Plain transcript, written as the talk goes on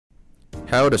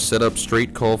How to set up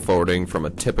straight call forwarding from a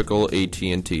typical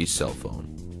AT&T cell phone.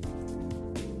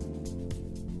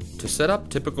 To set up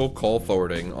typical call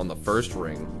forwarding on the first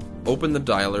ring, open the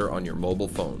dialer on your mobile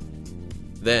phone.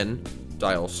 Then,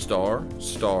 dial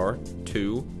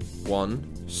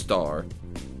 **2*1*,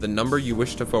 the number you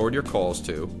wish to forward your calls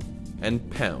to,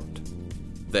 and pound.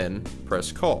 Then,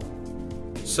 press call.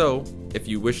 So, if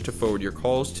you wish to forward your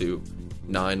calls to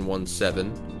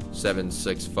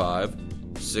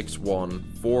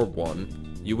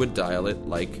 917-765-6141, you would dial it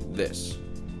like this.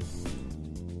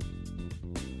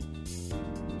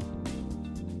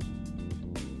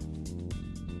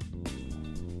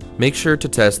 Make sure to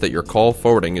test that your call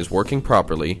forwarding is working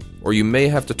properly, or you may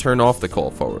have to turn off the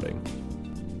call forwarding.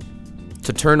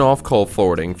 To turn off call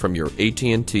forwarding from your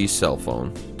AT&T cell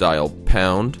phone, dial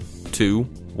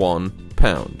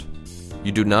 #21#.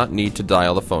 You do not need to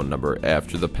dial the phone number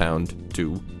after the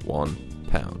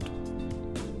 #21#.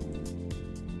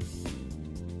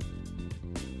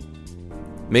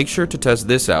 Make sure to test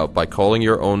this out by calling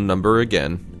your own number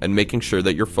again and making sure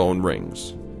that your phone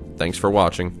rings. Thanks for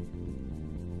watching.